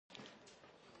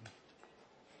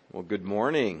Well, good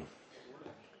morning.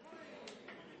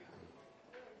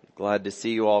 Glad to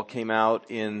see you all came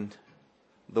out in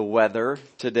the weather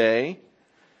today.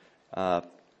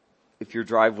 If your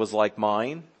drive was like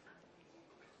mine,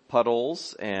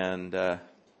 puddles and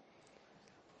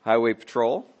highway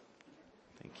patrol.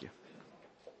 Thank you.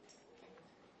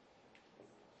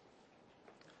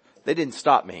 They didn't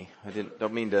stop me.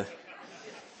 Don't mean to.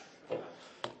 It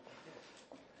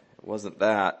wasn't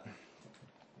that.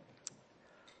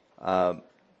 The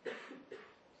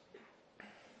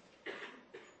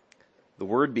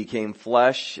Word became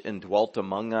flesh and dwelt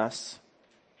among us.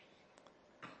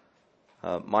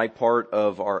 My part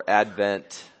of our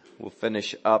Advent will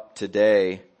finish up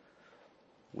today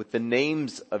with the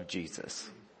names of Jesus.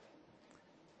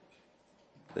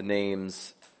 The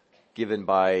names given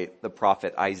by the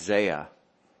prophet Isaiah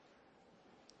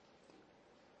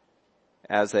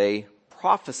as a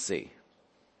prophecy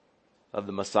of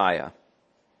the Messiah.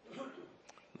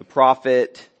 The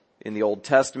prophet in the Old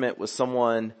Testament was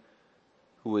someone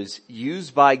who was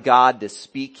used by God to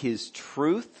speak His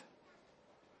truth.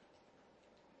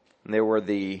 And there were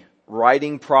the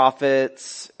writing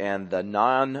prophets and the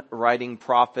non-writing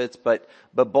prophets, but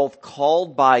both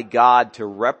called by God to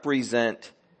represent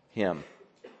Him.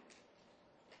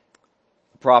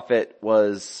 The prophet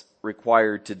was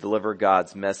required to deliver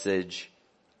God's message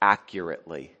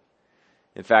accurately.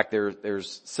 In fact,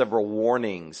 there's several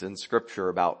warnings in Scripture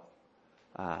about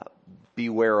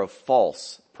beware of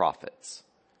false prophets.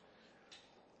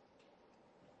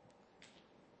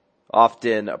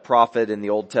 Often a prophet in the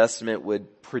Old Testament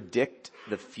would predict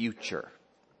the future.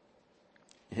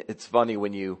 It's funny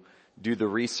when you do the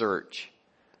research,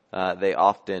 they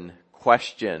often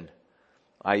question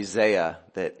Isaiah,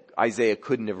 that Isaiah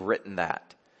couldn't have written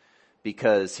that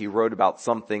because he wrote about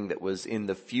something that was in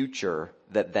the future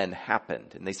that then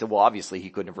happened. And they said, well, obviously he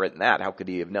couldn't have written that. How could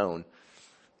he have known?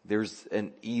 There's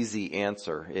an easy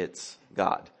answer. It's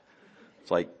God. It's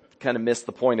like, kind of missed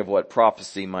the point of what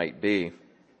prophecy might be.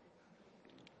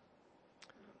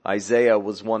 Isaiah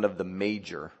was one of the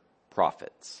major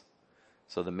prophets.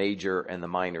 So the major and the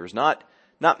minors. Not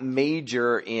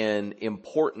major in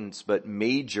importance, but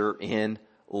major in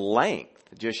length.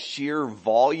 Just sheer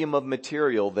volume of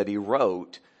material that he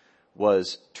wrote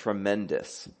was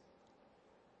tremendous.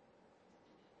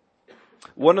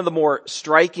 One of the more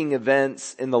striking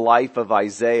events in the life of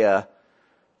Isaiah,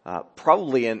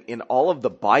 probably in all of the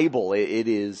Bible, it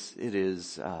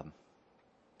is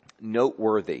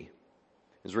noteworthy.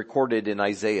 Is recorded in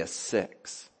Isaiah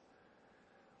 6.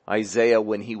 Isaiah,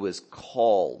 when he was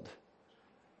called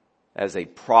as a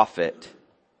prophet,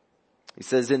 he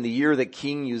says, in the year that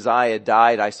King Uzziah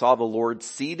died, I saw the Lord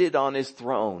seated on his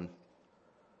throne,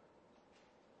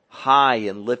 high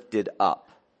and lifted up.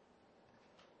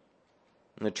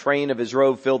 And the train of his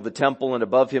robe filled the temple, and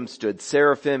above him stood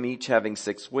seraphim, each having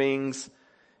 6 wings.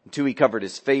 And 2 he covered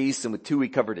his face, and with 2 he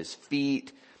covered his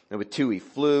feet, and with 2 he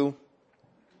flew.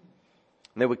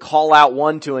 And they would call out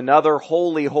one to another,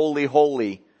 holy, holy,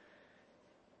 holy.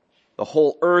 The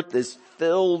whole earth is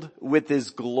filled with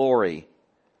His glory.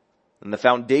 And the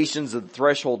foundations of the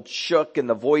threshold shook, and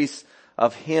the voice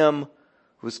of him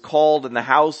who was called, and the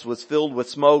house was filled with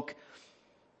smoke.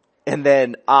 And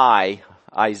then I,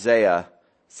 Isaiah,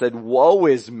 said, woe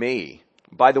is me.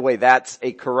 By the way, that's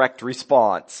a correct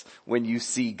response when you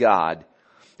see God.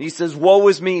 He says, woe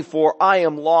is me, for I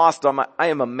am lost. I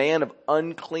am a man of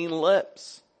unclean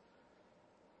lips.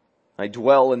 I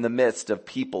dwell in the midst of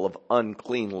people of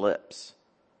unclean lips.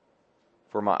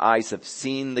 For my eyes have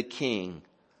seen the King,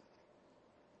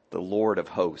 the Lord of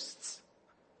hosts.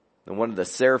 And one of the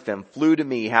seraphim flew to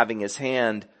me, having his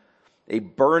hand a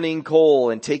burning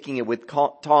coal, and taking it with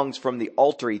tongs from the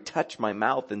altar, he touched my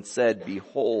mouth and said,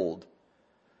 behold,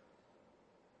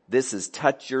 this is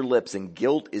touch your lips, and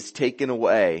guilt is taken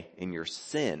away, and your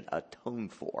sin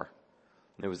atoned for.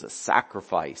 There was a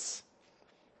sacrifice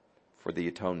for the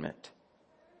atonement.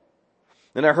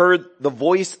 Then I heard the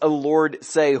voice of the Lord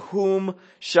say, whom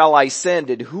shall I send,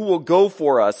 and who will go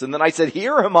for us? And then I said,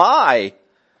 here am I.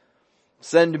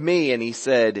 Send me. And he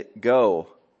said, go.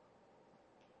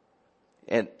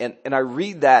 And I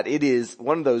read that. It is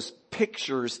one of those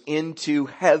pictures into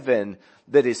heaven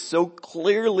that is so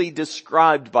clearly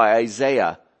described by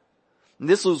Isaiah. And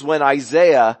this was when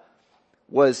Isaiah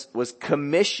was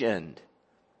commissioned.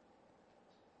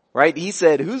 Right? He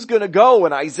said, who's going to go?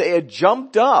 And Isaiah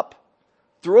jumped up,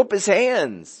 threw up his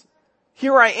hands.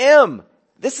 Here I am.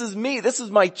 This is me. This is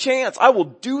my chance. I will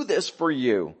do this for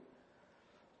you.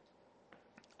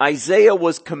 Isaiah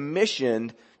was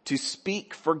commissioned to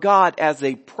speak for God as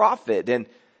a prophet, and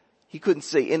he couldn't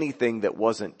say anything that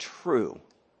wasn't true.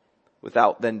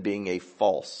 without then being a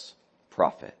false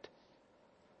prophet.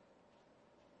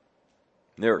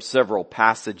 There are several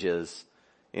passages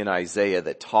in Isaiah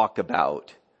that talk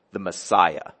about the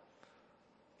Messiah,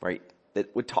 right?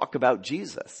 That would talk about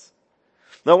Jesus.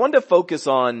 Now I wanted to focus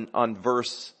on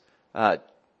verse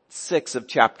 6 of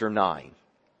chapter 9.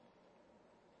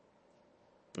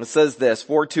 It says this,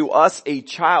 "For to us a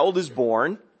child is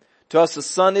born, to us a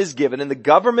son is given, and the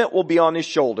government will be on his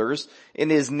shoulders, and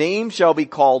his name shall be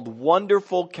called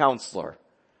Wonderful Counselor,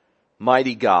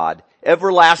 Mighty God,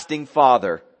 Everlasting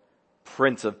Father,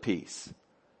 Prince of Peace."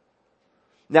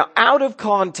 Now, out of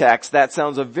context, that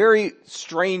sounds a very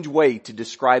strange way to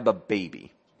describe a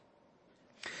baby.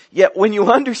 Yet when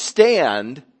you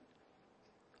understand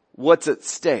what's at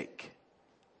stake,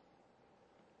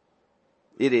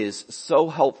 it is so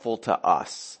helpful to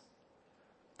us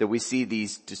that we see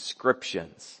these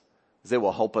descriptions. They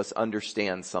will help us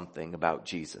understand something about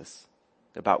Jesus,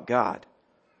 about God.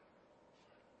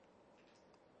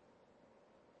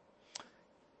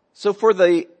 So for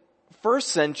the first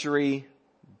century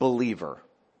believer,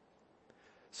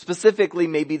 specifically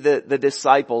maybe the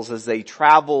disciples as they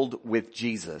traveled with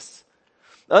Jesus,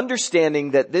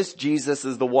 understanding that this Jesus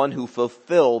is the one who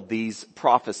fulfilled these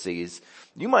prophecies,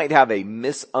 you might have a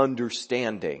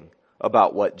misunderstanding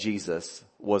about what Jesus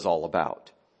was all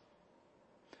about.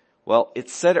 Well,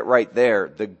 it said it right there.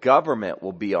 The government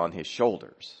will be on his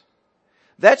shoulders.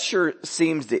 That sure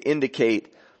seems to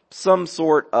indicate some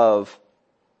sort of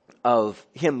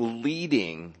him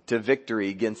leading to victory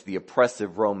against the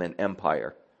oppressive Roman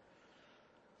Empire.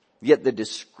 Yet the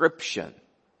description,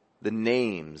 the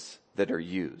names that are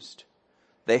used,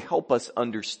 they help us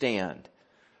understand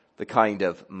the kind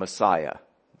of Messiah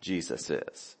Jesus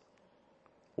is.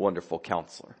 Wonderful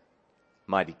Counselor,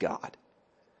 Mighty God,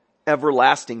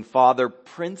 Everlasting Father,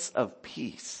 Prince of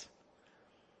Peace.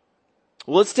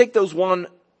 Well, let's take those one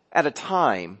at a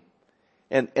time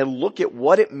and look at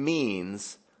what it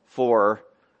means for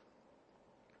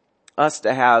us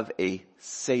to have a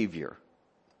Savior.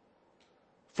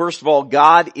 First of all,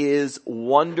 God is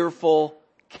Wonderful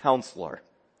Counselor.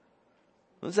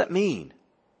 What does that mean?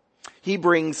 He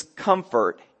brings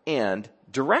comfort and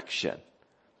direction.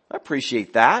 I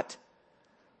appreciate that.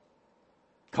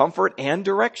 Comfort and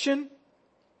direction.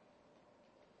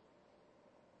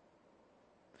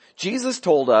 Jesus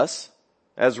told us,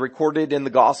 as recorded in the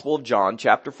Gospel of John,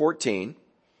 chapter 14,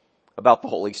 about the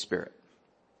Holy Spirit.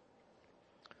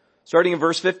 Starting in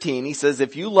verse 15, he says,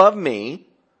 "If you love me,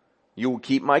 you will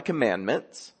keep my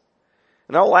commandments,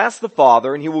 and I will ask the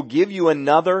Father, and he will give you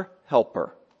another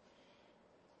helper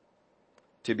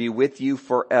to be with you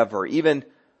forever, even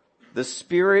the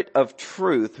Spirit of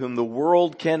truth, whom the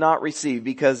world cannot receive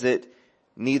because it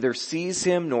neither sees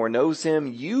him nor knows him.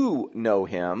 You know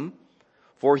him,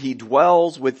 for he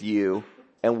dwells with you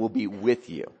and will be with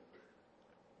you."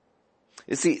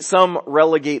 You see, some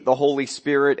relegate the Holy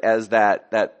Spirit as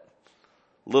that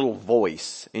little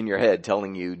voice in your head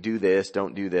telling you, do this,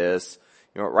 don't do this.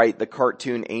 You know, right? The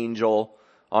cartoon angel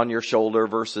on your shoulder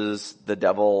versus the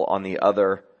devil on the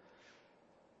other.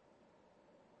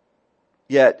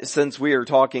 Yet, since we are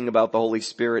talking about the Holy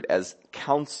Spirit as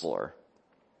counselor,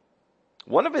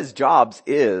 one of his jobs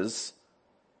is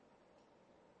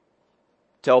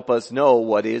to help us know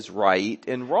what is right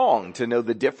and wrong, to know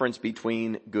the difference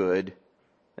between good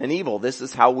and evil. This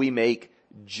is how we make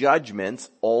judgments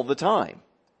all the time.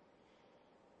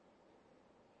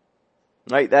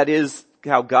 Right? That is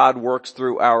how God works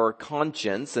through our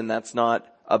conscience, and that's not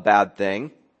a bad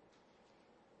thing.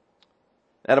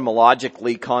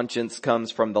 Etymologically, conscience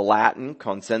comes from the Latin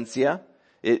conscientia.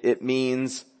 It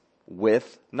means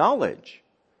with knowledge.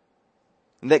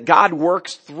 And that God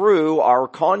works through our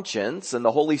conscience and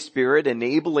the Holy Spirit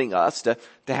enabling us to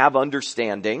have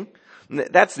understanding. And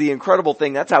that's the incredible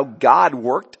thing. That's how God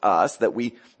worked us, that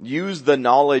we use the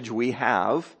knowledge we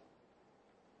have,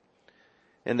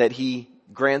 and that he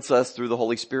grants us through the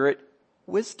Holy Spirit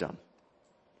wisdom.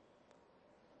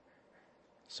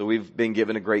 So we've been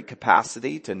given a great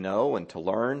capacity to know and to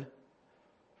learn.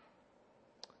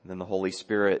 And then the Holy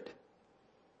Spirit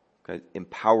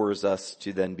empowers us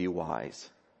to then be wise.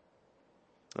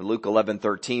 In Luke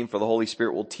 11:13, "For the Holy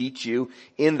Spirit will teach you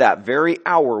in that very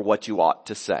hour what you ought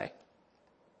to say."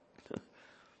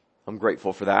 I'm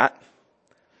grateful for that.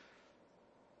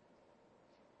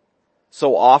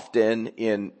 So often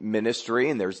in ministry,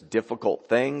 and there's difficult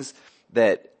things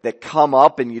that come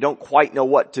up and you don't quite know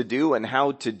what to do and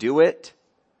how to do it.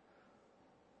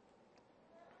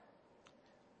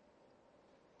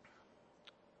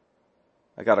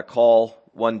 I got a call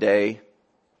one day,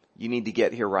 "You need to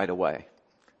get here right away."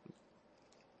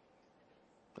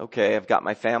 Okay, I've got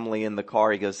my family in the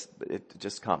car. He goes,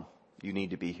 just come. You need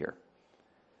to be here.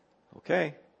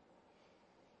 Okay.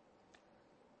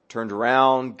 Turned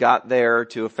around, got there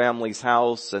to a family's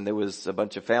house, and there was a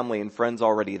bunch of family and friends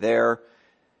already there.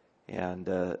 And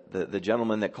the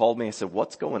gentleman that called me, I said,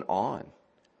 what's going on?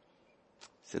 He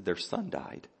said, their son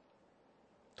died.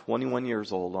 21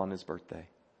 years old on his birthday.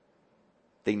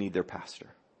 They need their pastor.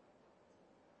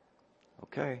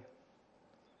 Okay.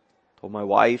 Told my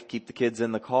wife, keep the kids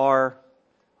in the car.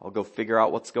 I'll go figure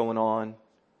out what's going on.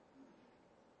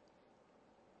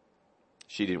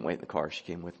 She didn't wait in the car. She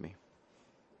came with me.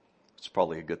 It's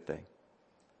probably a good thing.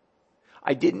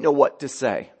 I didn't know what to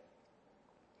say.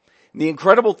 The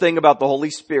incredible thing about the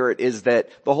Holy Spirit is that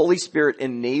the Holy Spirit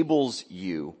enables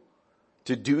you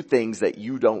to do things that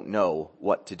you don't know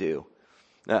what to do.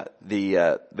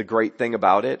 The great thing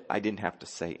about it, I didn't have to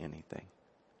say anything.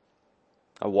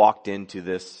 I walked into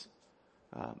this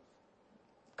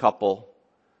couple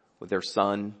with their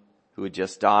son who had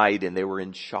just died, and they were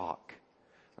in shock.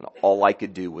 And all I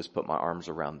could do was put my arms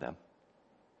around them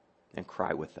and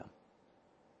cry with them.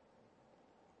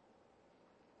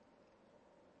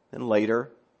 Then later,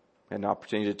 I had an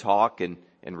opportunity to talk and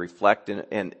reflect,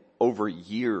 and over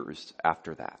years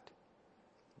after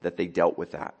that they dealt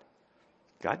with that.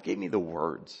 God gave me the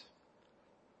words.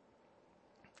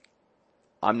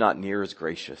 I'm not near as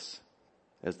gracious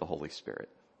as the Holy Spirit.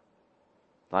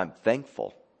 I'm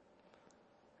thankful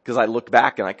because I look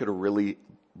back and I could have really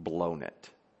blown it,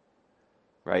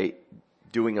 right?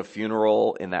 Doing a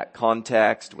funeral in that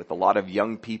context with a lot of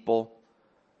young people,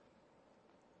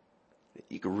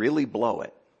 you could really blow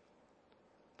it.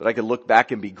 But I could look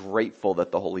back and be grateful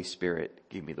that the Holy Spirit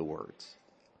gave me the words.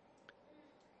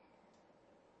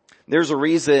 There's a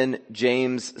reason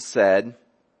James said,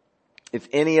 if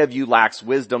any of you lacks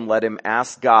wisdom, let him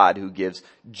ask God, who gives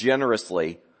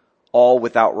generously, all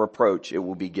without reproach, it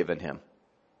will be given him.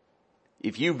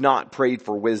 If you've not prayed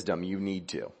for wisdom, you need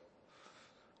to.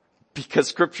 Because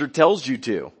Scripture tells you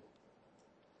to.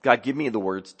 God, give me the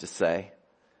words to say.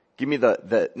 Give me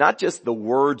the not just the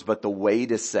words, but the way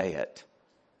to say it.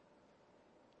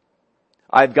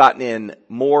 I've gotten in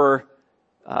more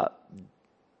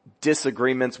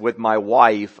disagreements with my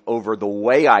wife over the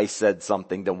way I said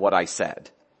something than what I said.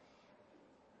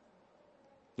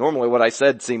 Normally what I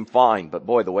said seemed fine, but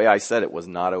boy, the way I said it was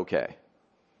not okay.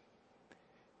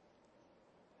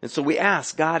 And so we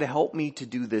ask, God, help me to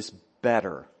do this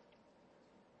better.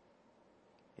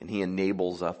 And He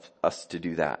enables us to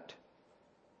do that.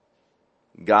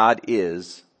 God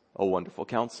is a wonderful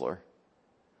counselor.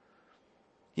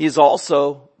 He is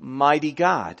also mighty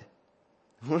God.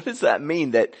 What does that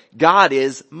mean? That God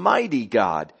is mighty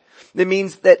God. It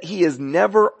means that He is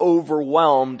never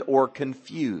overwhelmed or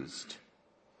confused.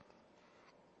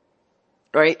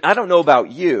 Right? I don't know about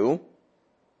you,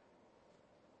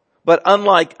 but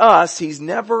unlike us, He's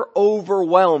never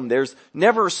overwhelmed. There's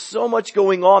never so much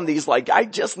going on that He's like, I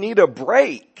just need a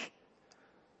break.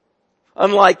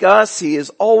 Unlike us, He is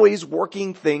always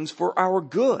working things for our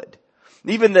good.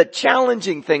 Even the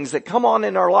challenging things that come on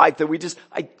in our life that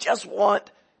I just want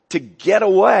to get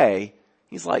away.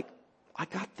 He's like, I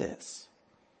got this.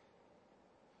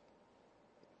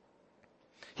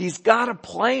 He's got a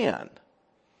plan,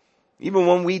 even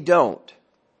when we don't.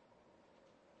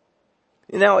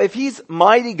 Now, if He's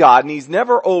mighty God and He's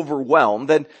never overwhelmed,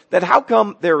 then how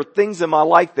come there are things in my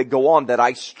life that go on that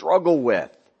I struggle with?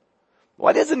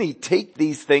 Why doesn't He take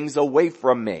these things away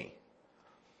from me?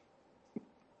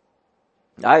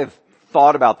 I've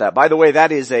thought about that. By the way,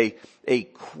 that is a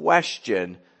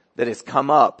question that has come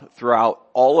up throughout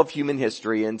all of human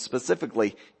history and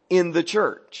specifically in the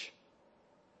church.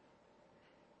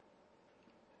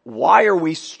 Why are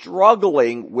we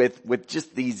struggling with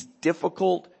just these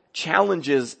difficult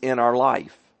challenges in our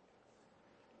life?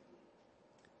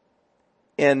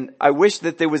 And I wish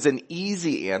that there was an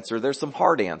easy answer. There's some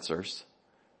hard answers.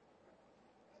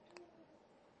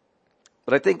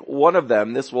 But I think one of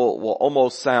them, this will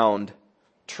almost sound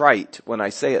trite when I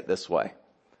say it this way,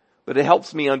 but it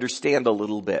helps me understand a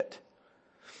little bit.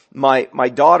 My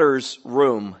daughter's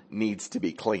room needs to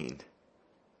be cleaned.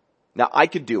 Now, I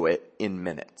could do it in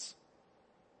minutes.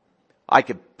 I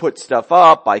could put stuff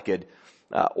up, I could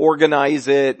organize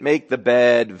it, make the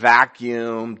bed,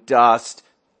 vacuum, dust,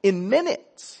 in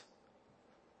minutes.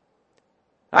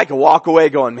 I can walk away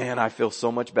going, man, I feel so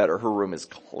much better. Her room is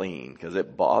clean, because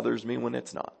it bothers me when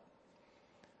it's not.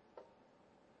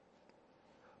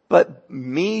 But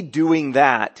me doing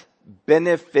that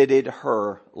benefited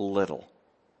her little.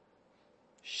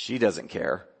 She doesn't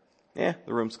care. The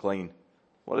room's clean.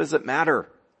 What does it matter?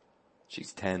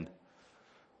 She's 10.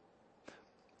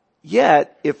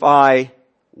 Yet, if I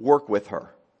work with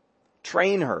her,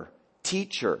 train her,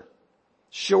 teach her,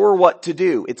 show her what to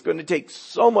do, it's going to take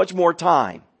so much more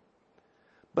time.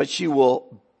 But she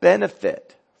will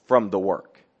benefit from the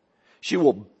work. She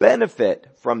will benefit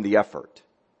from the effort.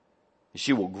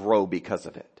 She will grow because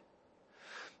of it.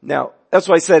 Now, that's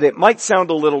why I said it might sound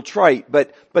a little trite,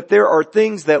 but there are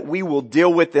things that we will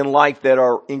deal with in life that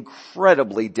are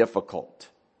incredibly difficult,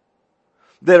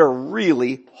 that are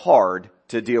really hard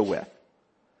to deal with.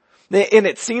 And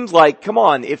it seems like, come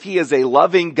on, if he is a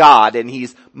loving God and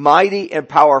he's mighty and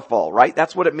powerful, right?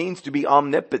 That's what it means to be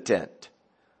omnipotent,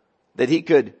 that he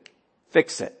could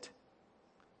fix it.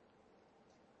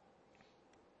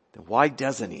 Then why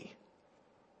doesn't he?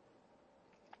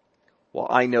 Well,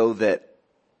 I know that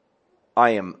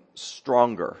I am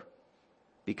stronger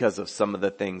because of some of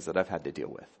the things that I've had to deal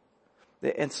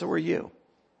with. And so are you.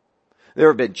 There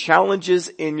have been challenges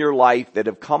in your life that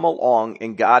have come along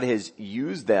and God has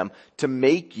used them to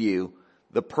make you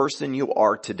the person you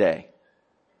are today.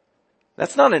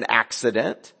 That's not an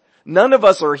accident. None of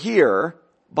us are here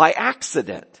by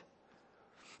accident.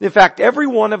 In fact, every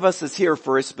one of us is here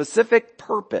for a specific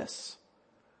purpose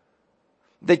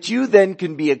that you then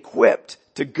can be equipped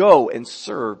to go and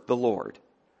serve the Lord,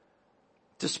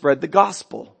 to spread the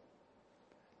gospel,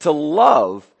 to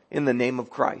love in the name of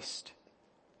Christ.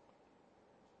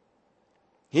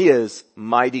 He is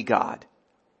mighty God,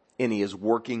 and he is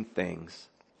working things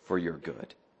for your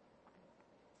good.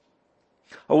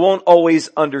 I won't always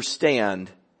understand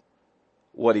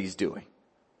what he's doing,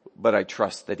 but I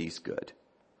trust that he's good.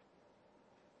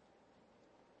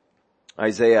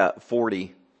 Isaiah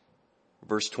 40,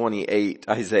 verse 28,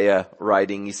 Isaiah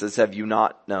writing, he says, have you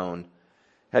not known?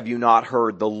 Have you not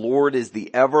heard? The Lord is the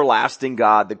everlasting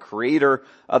God, the creator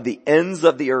of the ends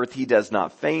of the earth. He does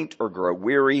not faint or grow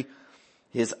weary.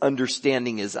 His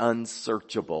understanding is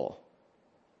unsearchable.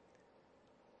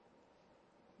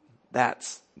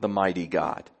 That's the mighty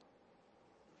God.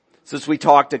 Since we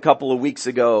talked a couple of weeks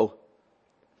ago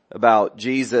about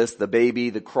Jesus, the baby,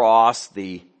 the cross,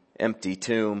 the empty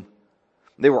tomb,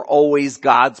 they were always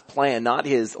God's plan, not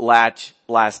his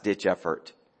last-ditch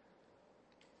effort.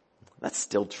 That's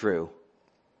still true.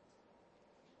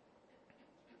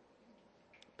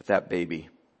 But that baby,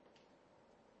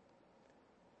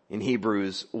 in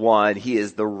Hebrews 1, he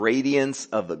is the radiance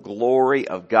of the glory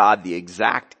of God, the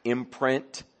exact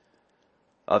imprint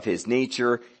of his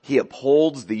nature. He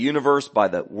upholds the universe by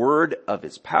the word of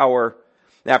his power.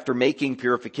 After making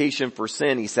purification for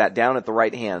sin, he sat down at the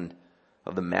right hand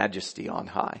of the majesty on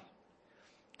high.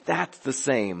 That's the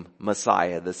same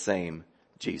Messiah, the same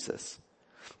Jesus.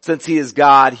 Since he is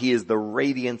God, he is the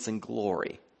radiance and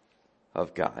glory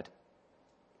of God.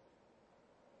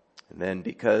 And then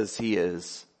because he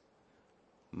is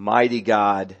mighty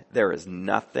God, there is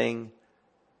nothing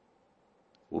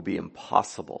will be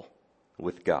impossible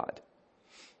with God.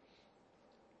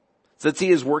 Since he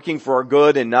is working for our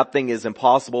good and nothing is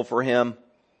impossible for him,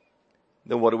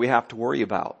 then what do we have to worry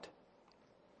about?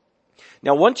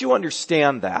 Now, once you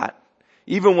understand that,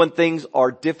 even when things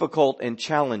are difficult and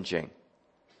challenging,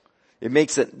 it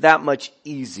makes it that much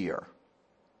easier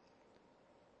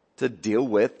to deal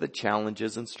with the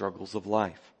challenges and struggles of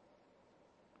life.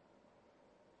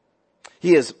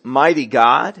 He is mighty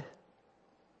God.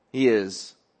 He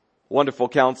is wonderful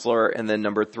counselor. And then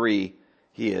number 3,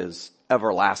 he is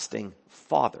everlasting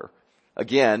Father.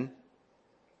 Again,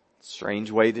 strange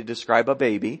way to describe a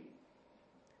baby.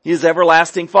 He is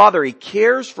everlasting Father. He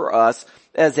cares for us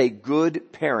as a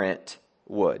good parent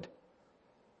would.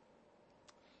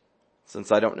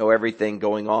 Since I don't know everything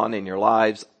going on in your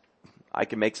lives, I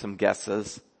can make some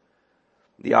guesses.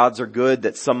 The odds are good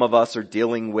that some of us are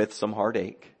dealing with some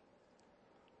heartache.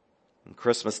 And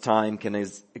Christmas time can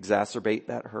exacerbate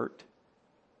that hurt.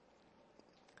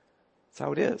 That's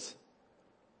how it is.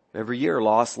 Every year,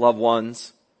 lost loved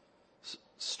ones,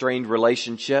 strained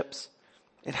relationships.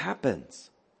 It happens.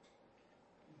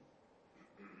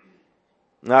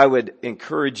 And I would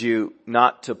encourage you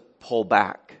not to pull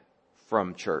back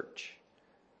from church.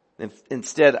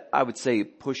 Instead, I would say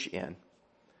push in.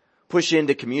 Push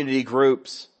into community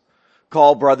groups.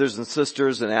 Call brothers and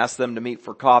sisters and ask them to meet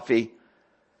for coffee.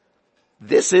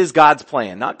 This is God's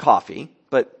plan, not coffee,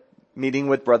 but meeting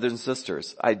with brothers and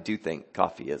sisters. I do think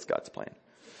coffee is God's plan.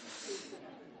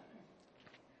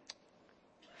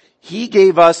 He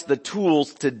gave us the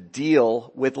tools to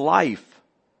deal with life.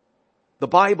 The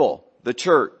Bible, the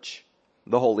church,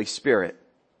 the Holy Spirit.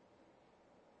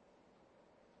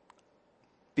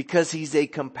 Because he's a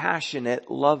compassionate,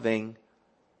 loving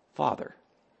Father.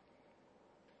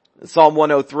 Psalm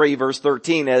 103 verse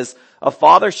 13, as a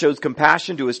father shows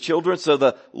compassion to his children, so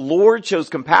the Lord shows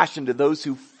compassion to those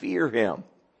who fear him.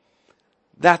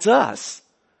 That's us.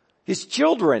 His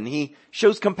children. He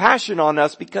shows compassion on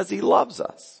us because he loves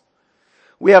us.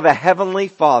 We have a heavenly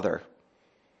Father.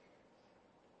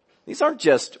 These aren't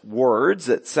just words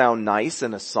that sound nice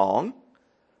in a song.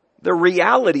 The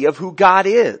reality of who God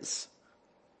is.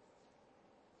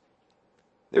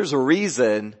 There's a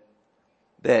reason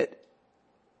that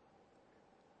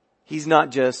he's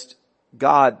not just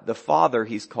God the Father,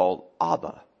 he's called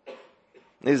Abba.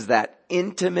 It is that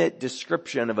intimate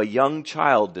description of a young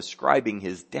child describing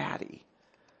his daddy.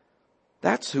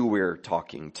 That's who we're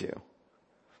talking to.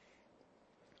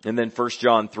 And then 1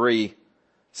 John 3,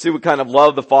 see what kind of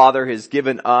love the Father has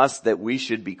given us that we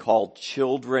should be called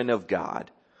children of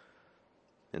God.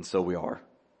 And so we are.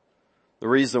 The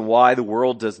reason why the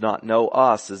world does not know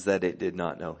us is that it did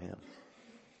not know him.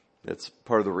 That's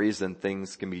part of the reason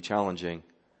things can be challenging.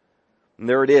 And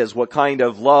there it is. What kind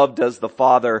of love does the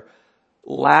Father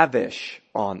lavish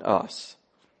on us?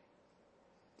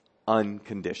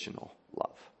 Unconditional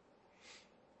love.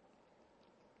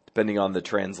 Depending on the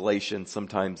translation,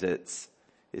 sometimes it's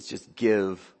just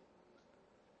give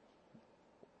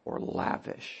or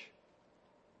lavish.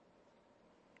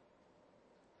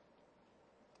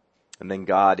 And then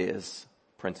God is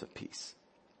Prince of Peace.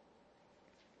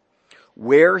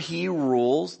 Where he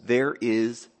rules, there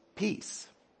is peace.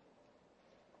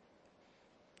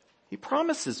 He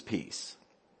promises peace.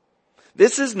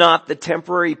 This is not the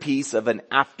temporary peace of an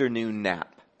afternoon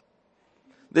nap.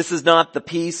 This is not the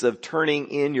peace of turning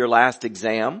in your last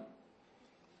exam.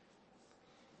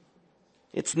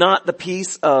 It's not the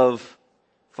peace of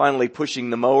finally pushing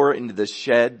the mower into the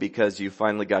shed because you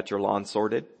finally got your lawn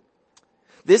sorted.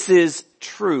 This is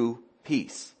true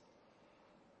peace.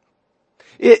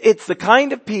 It's the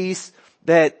kind of peace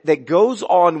that goes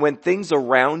on when things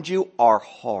around you are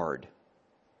hard.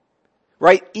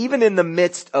 Right? Even in the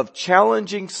midst of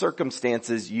challenging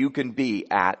circumstances, you can be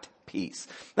at peace.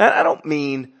 Now, I don't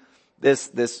mean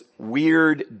this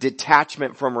weird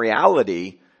detachment from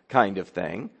reality kind of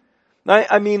thing.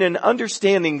 I mean an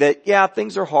understanding that, yeah,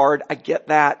 things are hard. I get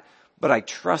that, but I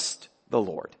trust the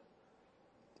Lord.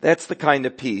 That's the kind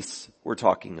of peace we're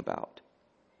talking about.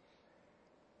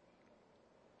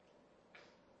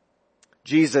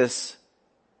 Jesus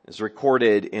is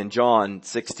recorded in John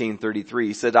 16:33.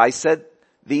 He said, I said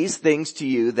these things to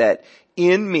you that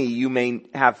in me you may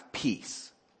have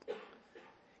peace.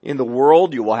 In the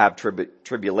world you will have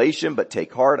tribulation, but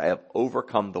take heart, I have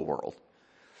overcome the world.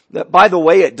 That, by the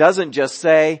way, it doesn't just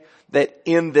say that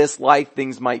in this life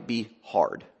things might be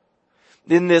hard.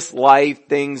 In this life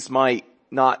things might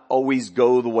not always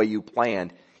go the way you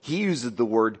planned. He uses the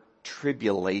word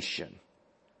tribulation.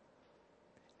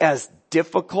 As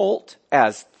difficult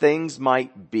as things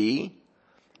might be,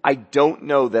 I don't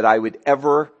know that I would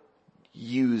ever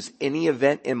use any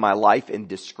event in my life and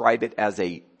describe it as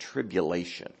a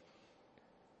tribulation.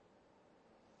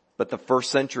 But the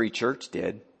first century church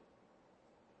did.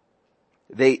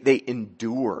 They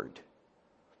endured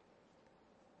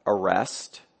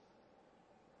arrest,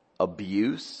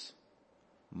 abuse,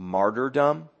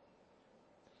 martyrdom.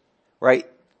 Right?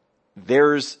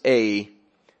 There's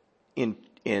in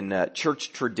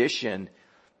church tradition,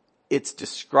 it's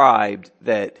described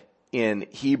that in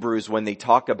Hebrews, when they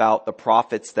talk about the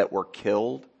prophets that were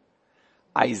killed,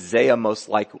 Isaiah most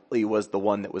likely was the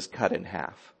one that was cut in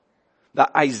half.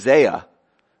 The Isaiah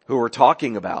who we're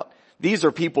talking about, these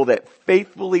are people that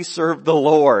faithfully served the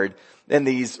Lord, and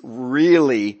these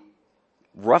really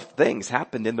rough things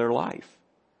happened in their life.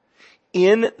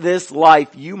 In this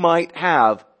life, you might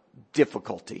have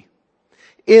difficulty.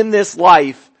 In this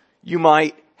life, you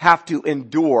might have to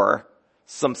endure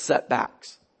some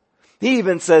setbacks. He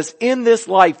even says, in this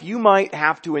life, you might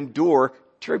have to endure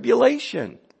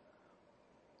tribulation.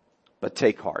 But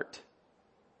take heart.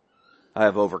 I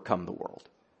have overcome the world.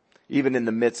 Even in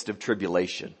the midst of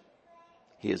tribulation,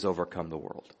 he has overcome the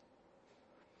world.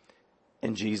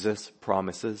 And Jesus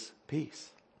promises peace.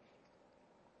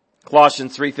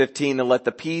 Colossians 3:15, and let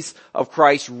the peace of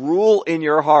Christ rule in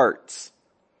your hearts,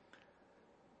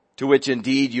 to which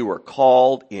indeed you were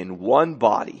called in one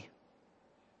body,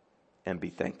 and be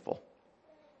thankful.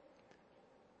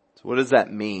 So what does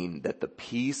that mean, that the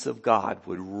peace of God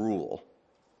would rule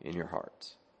in your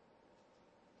hearts?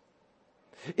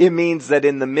 It means that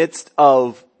in the midst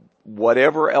of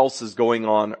whatever else is going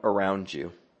on around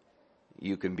you,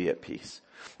 you can be at peace.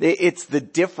 It's the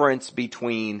difference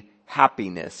between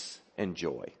happiness and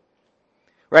joy.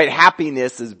 Right?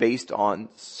 Happiness is based on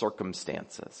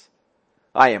circumstances.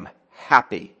 I am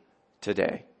happy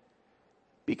today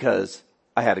because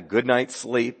I had a good night's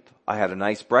sleep. I had a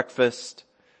nice breakfast.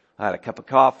 I had a cup of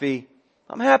coffee.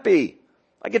 I'm happy.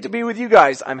 I get to be with you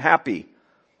guys. I'm happy.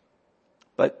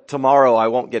 But tomorrow I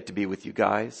won't get to be with you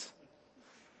guys.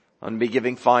 I'm going to be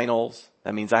giving finals.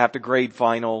 That means I have to grade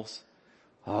finals.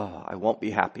 Oh, I won't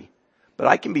be happy. But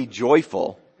I can be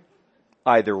joyful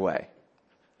either way.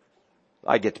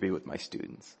 I get to be with my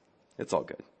students. It's all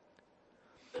good.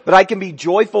 But I can be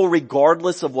joyful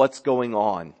regardless of what's going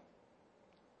on.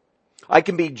 I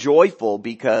can be joyful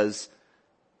because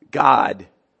God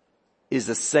is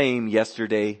the same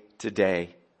yesterday,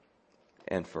 today,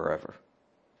 and forever.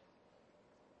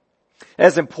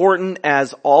 As important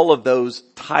as all of those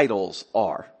titles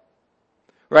are,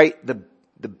 right?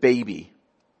 The baby,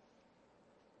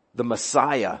 the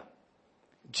Messiah,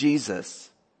 Jesus.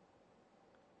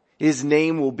 His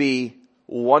name will be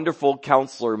Wonderful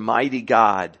Counselor, Mighty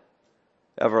God,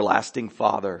 Everlasting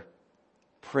Father,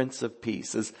 Prince of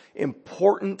Peace. As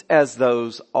important as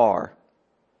those are,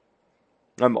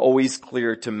 I'm always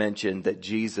clear to mention that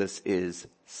Jesus is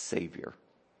Savior.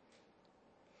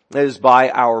 It is by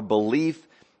our belief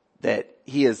that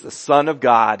He is the Son of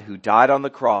God who died on the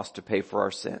cross to pay for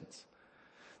our sins.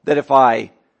 That if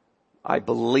I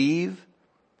believe,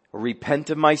 repent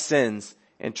of my sins,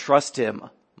 and trust Him,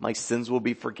 my sins will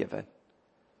be forgiven.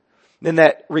 Then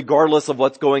that regardless of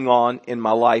what's going on in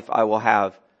my life, I will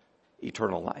have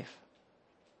eternal life.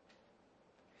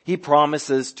 He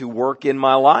promises to work in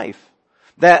my life.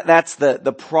 That's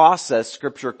the process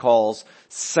Scripture calls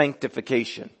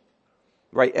sanctification.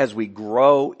 Right? As we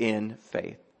grow in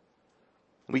faith.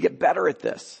 We get better at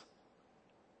this.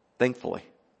 Thankfully.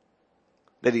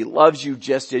 That He loves you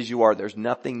just as you are. There's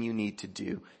nothing you need to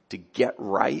do to get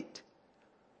right.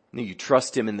 And you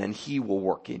trust Him and then He will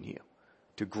work in you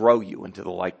to grow you into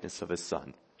the likeness of His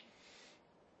Son.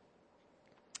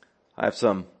 I have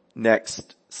some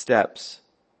next steps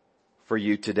for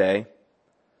you today.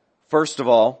 First of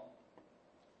all,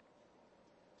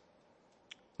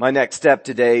 my next step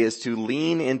today is to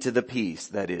lean into the peace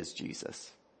that is Jesus.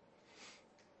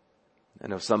 I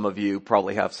know some of you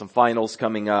probably have some finals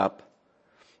coming up.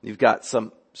 You've got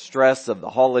some stress of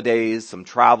the holidays, some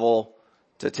travel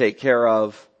to take care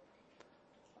of,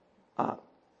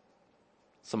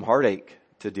 some heartache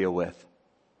to deal with.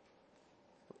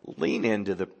 Lean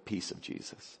into the peace of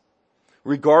Jesus.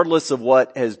 Regardless of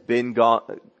what has been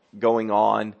going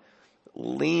on,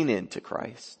 lean into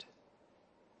Christ.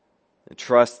 And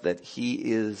trust that He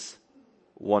is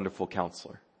Wonderful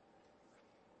Counselor.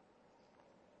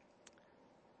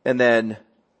 And then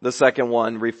the second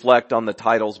one, reflect on the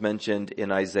titles mentioned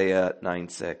in Isaiah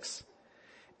 9:6.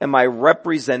 Am I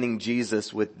representing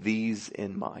Jesus with these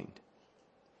in mind?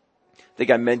 I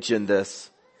think I mentioned this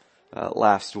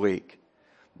last week.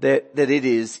 That it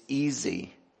is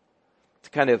easy to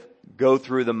kind of go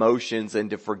through the motions and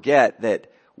to forget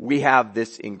that we have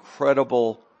this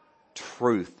incredible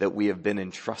truth that we have been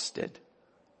entrusted,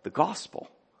 the gospel.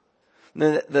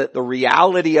 The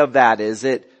reality of that is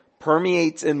it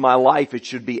permeates in my life. It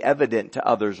should be evident to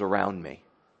others around me,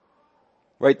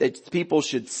 right? That people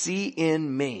should see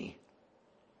in me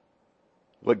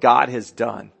what God has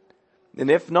done. And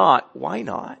if not, why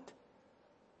not?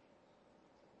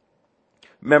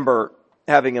 Remember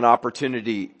having an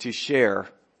opportunity to share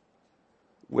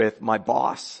with my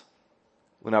boss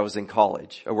when I was in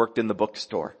college. I worked in the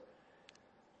bookstore.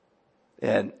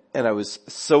 And I was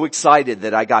so excited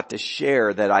that I got to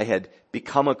share that I had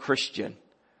become a Christian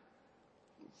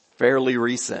fairly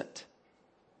recent.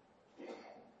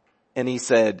 And he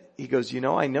goes,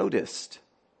 I noticed.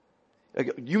 I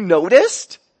go, you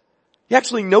noticed? He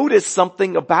actually noticed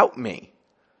something about me.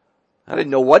 I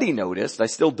didn't know what he noticed. I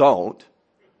still don't.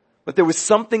 But there was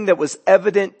something that was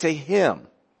evident to him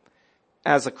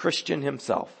as a Christian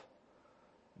himself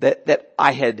that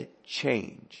I had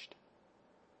changed.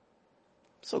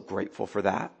 So grateful for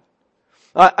that.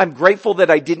 I'm grateful that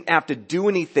I didn't have to do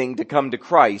anything to come to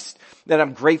Christ. That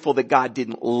I'm grateful that God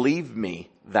didn't leave me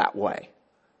that way.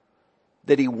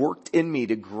 That He worked in me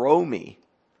to grow me,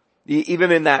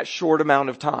 even in that short amount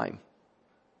of time.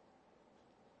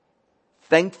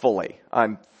 Thankfully,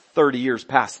 I'm 30 years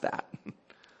past that.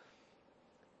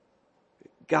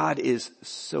 God is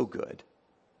so good.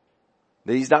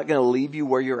 That He's not going to leave you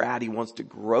where you're at. He wants to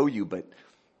grow you, but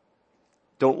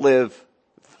don't live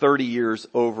 30 years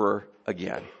over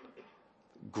again.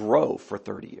 Grow for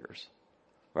 30 years,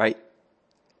 right?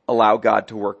 Allow God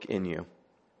to work in you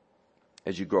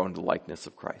as you grow into the likeness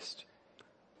of Christ.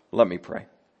 Let me pray.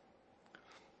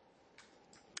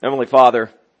 Heavenly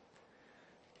Father,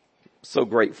 so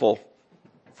grateful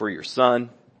for your Son.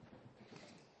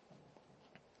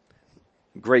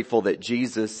 Grateful that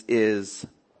Jesus is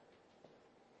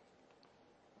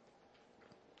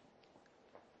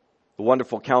the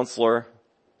wonderful counselor,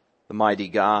 the mighty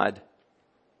God,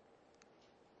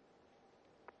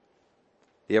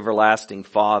 the everlasting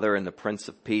Father, and the Prince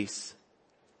of Peace.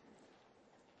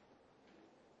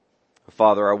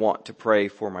 Father, I want to pray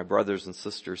for my brothers and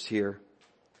sisters here.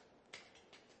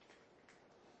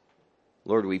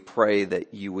 Lord, we pray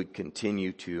that you would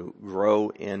continue to grow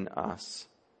in us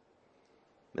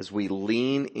as we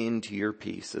lean into your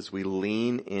peace, as we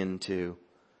lean into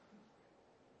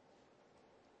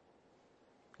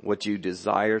what you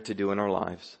desire to do in our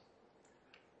lives,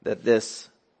 that this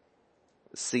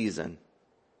season,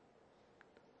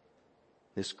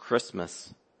 this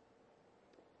Christmas,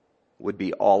 would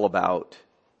be all about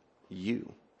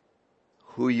you,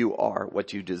 who you are,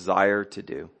 what you desire to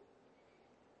do.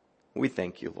 We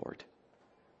thank you, Lord.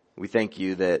 We thank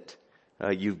you that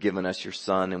you've given us your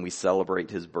Son and we celebrate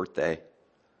his birthday.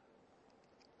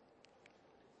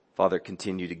 Father,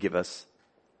 continue to give us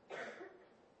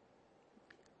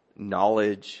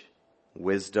knowledge,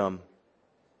 wisdom,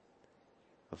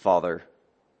 Father,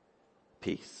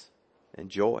 peace and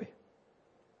joy.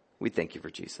 We thank you for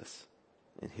Jesus.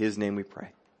 In his name we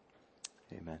pray.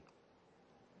 Amen.